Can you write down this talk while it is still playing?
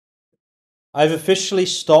I've officially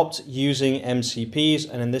stopped using MCPs,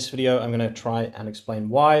 and in this video, I'm going to try and explain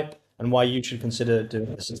why and why you should consider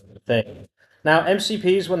doing this as a thing. Now,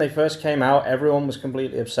 MCPs, when they first came out, everyone was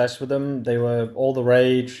completely obsessed with them. They were all the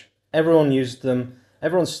rage. Everyone used them.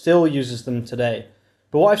 Everyone still uses them today.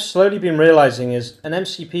 But what I've slowly been realizing is an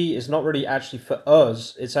MCP is not really actually for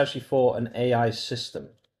us. It's actually for an AI system,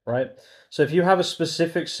 right? So if you have a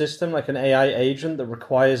specific system like an AI agent that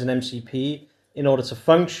requires an MCP in order to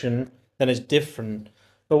function, then it's different.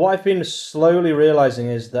 But what I've been slowly realizing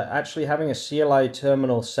is that actually having a CLI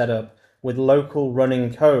terminal set up with local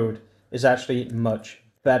running code is actually much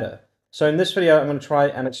better. So in this video, I'm going to try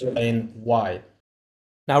and explain why.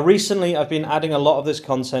 Now, recently, I've been adding a lot of this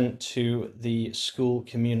content to the Skool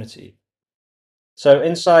community. So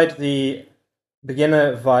inside the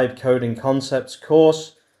Beginner Vibe Coding Concepts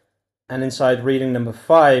course, and inside reading number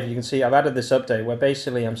 5, you can see I've added this update where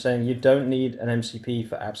basically I'm saying you don't need an MCP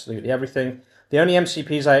for absolutely everything. The only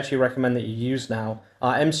MCPs I actually recommend that you use now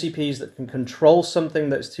are MCPs that can control something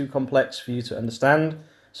that's too complex for you to understand.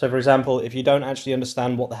 So for example, if you don't actually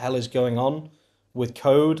understand what the hell is going on with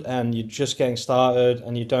code and you're just getting started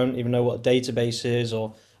and you don't even know what a database is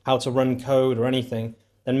or how to run code or anything,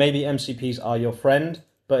 then maybe MCPs are your friend.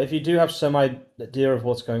 But if you do have some idea of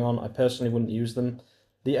what's going on, I personally wouldn't use them.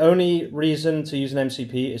 The only reason to use an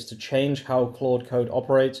MCP is to change how Claude code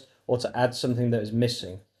operates or to add something that is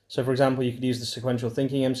missing. So for example, you could use the sequential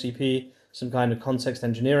thinking MCP, some kind of context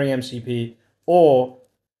engineering MCP, or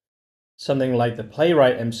something like the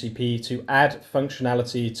playwright MCP to add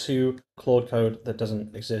functionality to Claude code that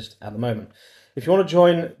doesn't exist at the moment. If you want to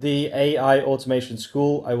join the AI Automation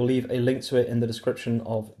School, I will leave a link to it in the description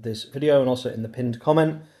of this video and also in the pinned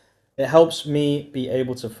comment. It helps me be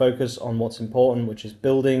able to focus on what's important, which is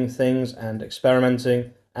building things and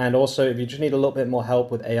experimenting. And also, if you just need a little bit more help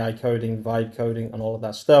with AI coding, vibe coding, and all of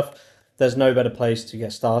that stuff, there's no better place to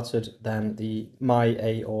get started than the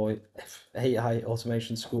AI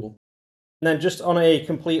Automation School. And then just on a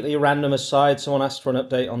completely random aside, someone asked for an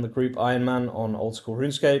update on the group Ironman on Old School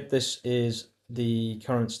RuneScape. This is the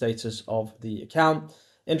current status of the account.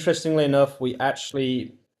 Interestingly enough, we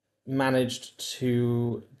actually managed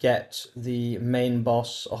to get the main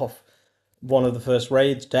boss of one of the first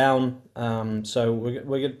raids down. So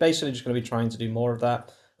we're basically just going to be trying to do more of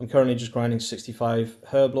that. I'm currently just grinding 65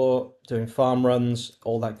 Herblore, doing farm runs,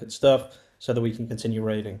 all that good stuff, so that we can continue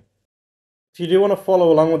raiding. If you do want to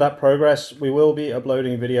follow along with that progress, we will be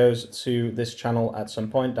uploading videos to this channel at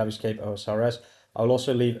some point, Daviscape OSRS. I will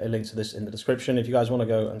also leave a link to this in the description. If you guys want to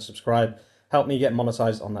go and subscribe, help me get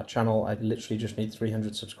monetized on that channel. I literally just need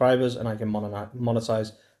 300 subscribers and I can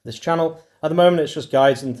monetize this channel. At the moment, it's just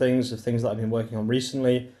guides and things of things that I've been working on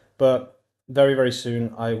recently, but very, very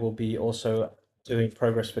soon I will be also doing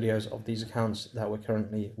progress videos of these accounts that we're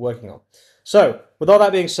currently working on. So with all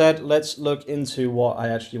that being said, let's look into what I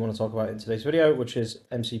actually want to talk about in today's video, which is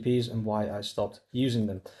MCPs and why I stopped using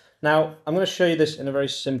them. Now, I'm going to show you this in a very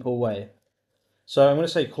simple way. So I'm going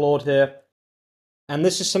to say Claude here. And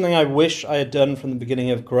this is something I wish I had done from the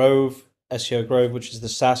beginning of Grove, SEO Grove, which is the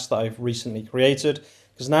SaaS that I've recently created,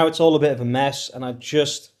 because now it's all a bit of a mess and I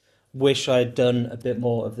just wish I had done a bit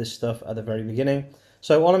more of this stuff at the very beginning.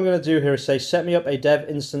 So all I'm going to do here is say, set me up a dev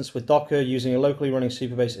instance with Docker using a locally running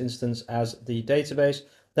Supabase instance as the database.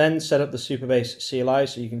 Then set up the Supabase CLI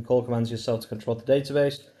so you can call commands yourself to control the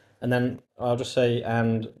database. And then I'll just say,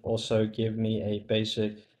 and also give me a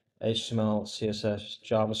basic HTML, CSS,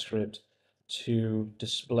 JavaScript to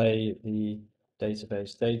display the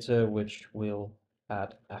database data, which we'll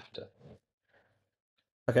add after.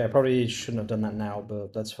 Okay, I probably shouldn't have done that now,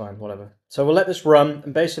 but that's fine, whatever. So we'll let this run,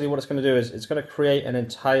 and basically what it's going to do is it's going to create an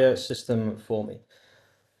entire system for me.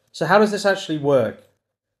 So how does this actually work?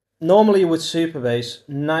 Normally with Supabase,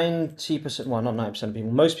 90%, well, not 90% of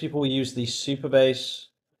people, most people use the Supabase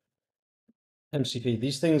MCP.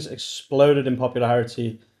 These things exploded in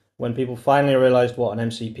popularity when people finally realized what an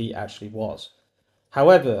MCP actually was.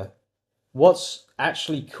 However, what's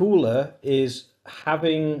actually cooler is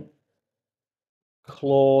having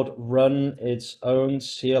Claude run its own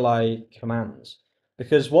CLI commands.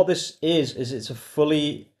 Because what this is it's a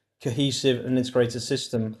fully cohesive and integrated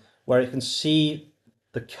system where it can see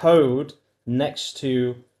the code next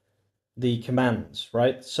to the commands,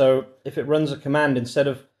 right? So if it runs a command, instead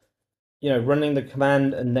of running the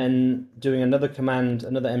command and then doing another command,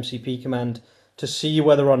 another MCP command to see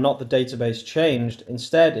whether or not the database changed,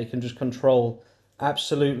 instead it can just control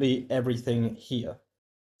absolutely everything here.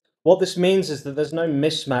 What this means is that there's no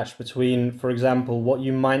mismatch between, for example, what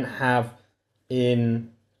you might have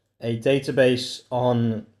in a database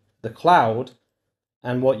on the cloud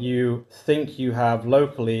and what you think you have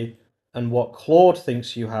locally and what Claude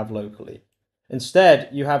thinks you have locally. Instead,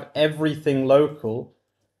 you have everything local,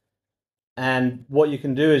 and what you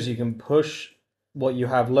can do is you can push what you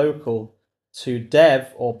have local to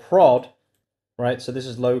dev or prod, right? So this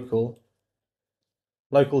is local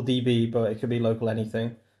DB, but it could be local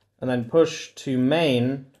anything, and then push to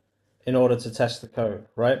main in order to test the code,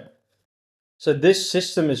 right? So this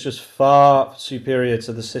system is just far superior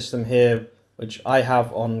to the system here, which I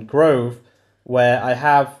have on Grove, where I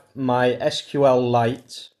have my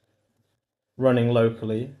SQLite running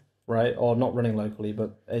locally, right? Or not running locally,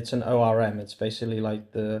 but it's an ORM. It's basically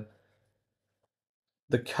like the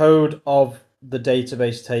code of the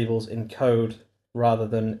database tables in code rather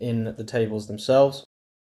than in the tables themselves.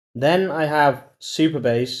 Then I have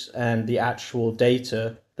Supabase and the actual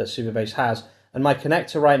data that Supabase has. And my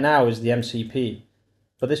connector right now is the MCP.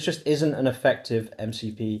 But this just isn't an effective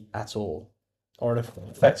MCP at all, or an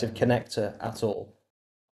effective connector at all.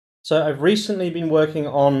 So I've recently been working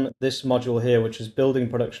on this module here, which is building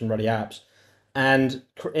production-ready apps. And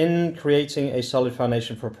in creating a solid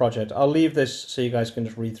foundation for a project, I'll leave this so you guys can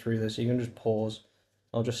just read through this. You can just pause.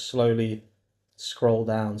 I'll just slowly scroll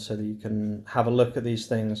down so that you can have a look at these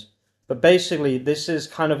things. But basically, this is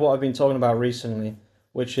kind of what I've been talking about recently,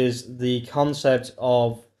 which is the concept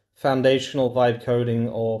of foundational vibe coding,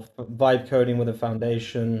 or vibe coding with a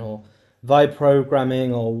foundation, or vibe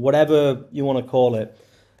programming, or whatever you want to call it.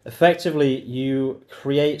 Effectively, you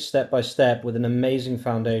create step by step with an amazing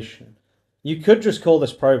foundation. You could just call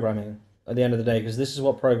this programming at the end of the day, because this is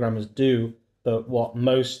what programmers do, but what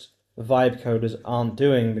most vibe coders aren't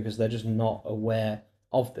doing because they're just not aware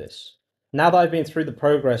of this. Now that I've been through the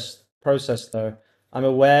process though, I'm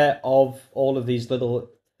aware of all of these little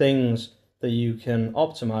things that you can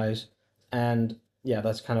optimize, and yeah,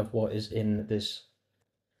 that's kind of what is in this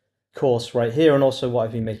course right here, and also what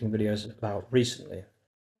I've been making videos about recently.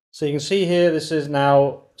 So you can see here, this is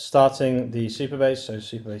now starting the Supabase, so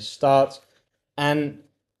Supabase start, and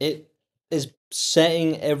it is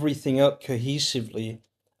setting everything up cohesively.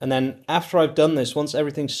 And then after I've done this, once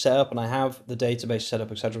everything's set up and I have the database set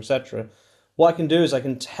up, etc., what I can do is I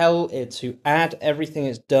can tell it to add everything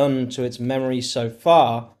it's done to its memory so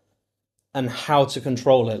far and how to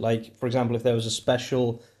control it. Like, for example, if there was a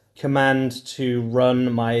special command to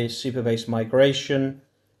run my Supabase migration,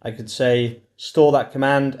 I could say, store that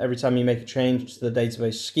command every time you make a change to the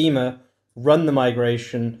database schema, run the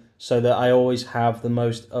migration so that I always have the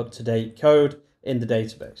most up-to-date code in the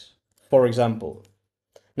database, for example.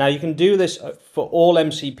 Now you can do this for all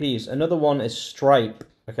MCPs. Another one is Stripe,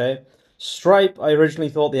 okay? Stripe, I originally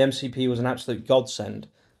thought the MCP was an absolute godsend.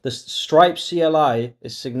 The Stripe CLI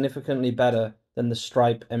is significantly better than the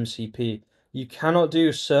Stripe MCP. You cannot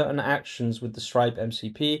do certain actions with the Stripe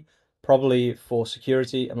MCP, probably for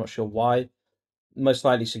security. I'm not sure why. Most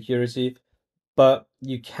likely security, but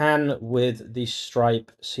you can with the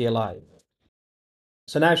Stripe CLI.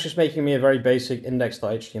 So now it's just making me a very basic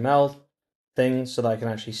index.html thing so that I can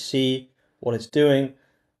actually see what it's doing.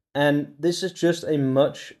 And this is just a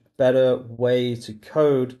much better way to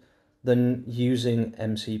code than using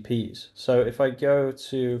MCPs. So if I go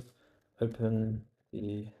to open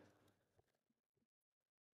the...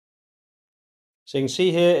 So you can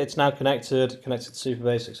see here, it's now connected to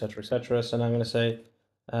Supabase, etc. So now I'm going to say,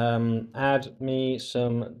 add me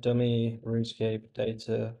some dummy RuneScape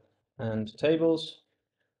data and tables.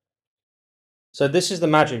 So this is the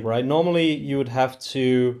magic, right? Normally you would have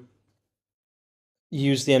to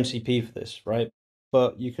use the MCP for this, right?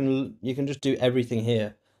 But you can just do everything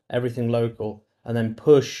here, everything local, and then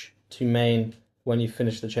push to main when you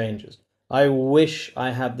finish the changes. I wish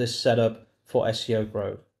I had this set up for SEO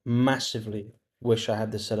Grove. Massively wish I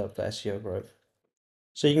had this set up for SEO Grove.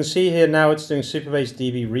 So you can see here now it's doing Supabase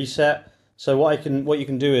DB reset. So what you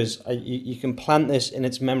can do is you can plant this in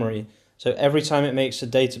its memory. So every time it makes a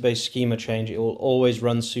database schema change, it will always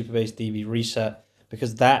run Supabase DB reset,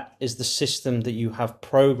 because that is the system that you have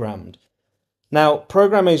programmed. Now,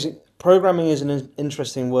 programming is an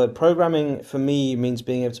interesting word. Programming for me means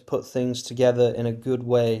being able to put things together in a good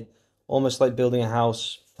way, almost like building a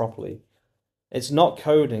house properly. It's not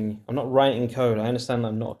coding. I'm not writing code. I understand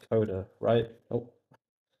I'm not a coder, right? Oh,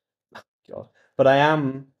 God. But I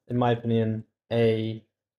am, in my opinion, a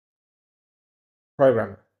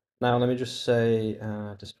programmer. Now, let me just say,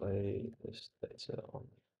 display this data on.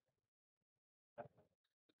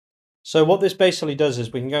 So what this basically does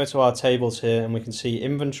is we can go to our tables here and we can see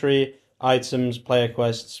inventory, items, player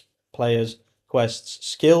quests, players, quests,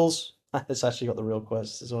 skills. It's actually got the real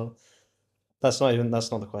quests as well. That's not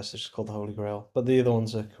the quest, it's just called the Holy Grail, but the other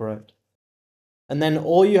ones are correct. And then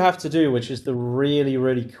all you have to do, which is the really,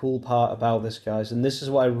 really cool part about this, guys, and this is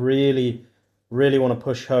what I really, really want to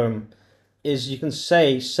push home, is you can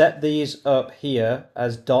say set these up here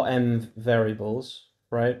as .env variables,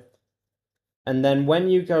 right? And then when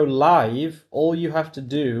you go live, all you have to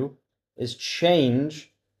do is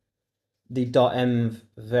change the .env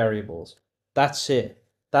variables. That's it.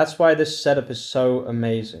 That's why this setup is so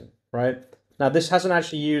amazing, right? Now this hasn't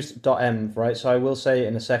actually used .env, right? So I will say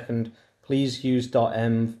in a second, please use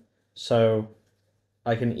 .env so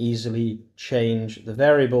I can easily change the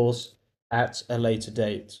variables at a later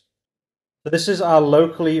date. So this is our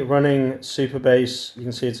locally running Supabase. You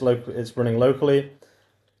can see it's running locally.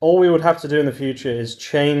 All we would have to do in the future is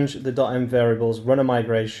change the .env variables, run a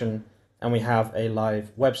migration, and we have a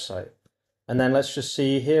live website. And then let's just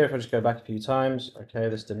see here, if I just go back a few times. Okay,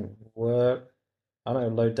 this didn't work. I don't know,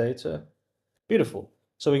 load data. Beautiful.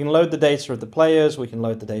 So we can load the data of the players, we can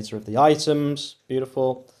load the data of the items,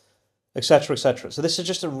 beautiful, etc., etc. So this is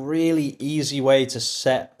just a really easy way to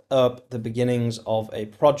set up the beginnings of a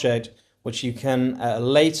project, which you can at a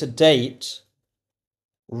later date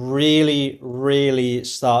really, really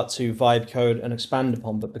start to vibe code and expand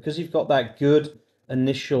upon. But because you've got that good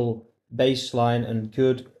initial baseline and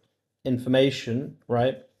good information,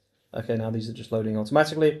 right? Okay, now these are just loading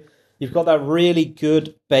automatically. You've got that really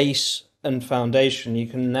good base and foundation. You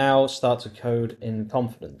can now start to code in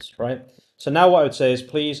confidence, right? So now what I would say is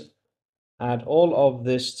please add all of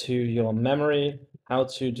this to your memory, how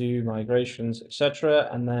to do migrations, etc.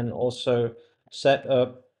 And then also set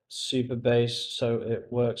up Supabase so it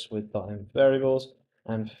works with .env variables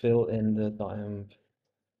and fill in the .env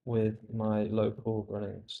with my local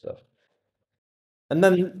running stuff. And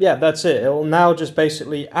then, yeah, that's it. It will now just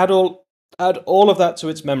basically add all of that to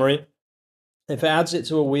its memory. If it adds it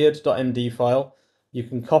to a weird .md file, you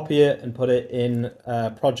can copy it and put it in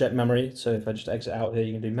project memory. So if I just exit out here,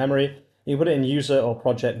 you can do memory. You put it in user or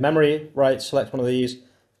project memory, right? Select one of these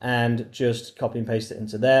and just copy and paste it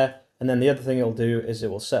into there. And then the other thing it'll do is it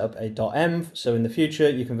will set up a .env. So in the future,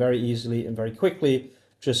 you can very easily and very quickly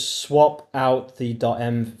just swap out the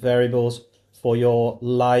 .env variables for your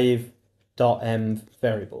live .env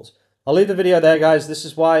variables. I'll leave the video there, guys. This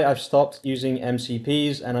is why I've stopped using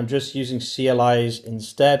MCPs and I'm just using CLIs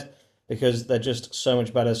instead, because they're just so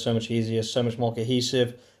much better, so much easier, so much more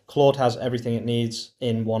cohesive. Claude has everything it needs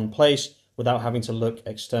in one place without having to look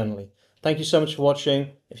externally. Thank you so much for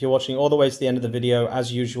watching. If you're watching all the way to the end of the video,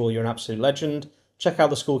 as usual, you're an absolute legend. Check out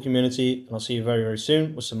the Skool community, and I'll see you very, very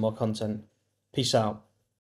soon with some more content. Peace out.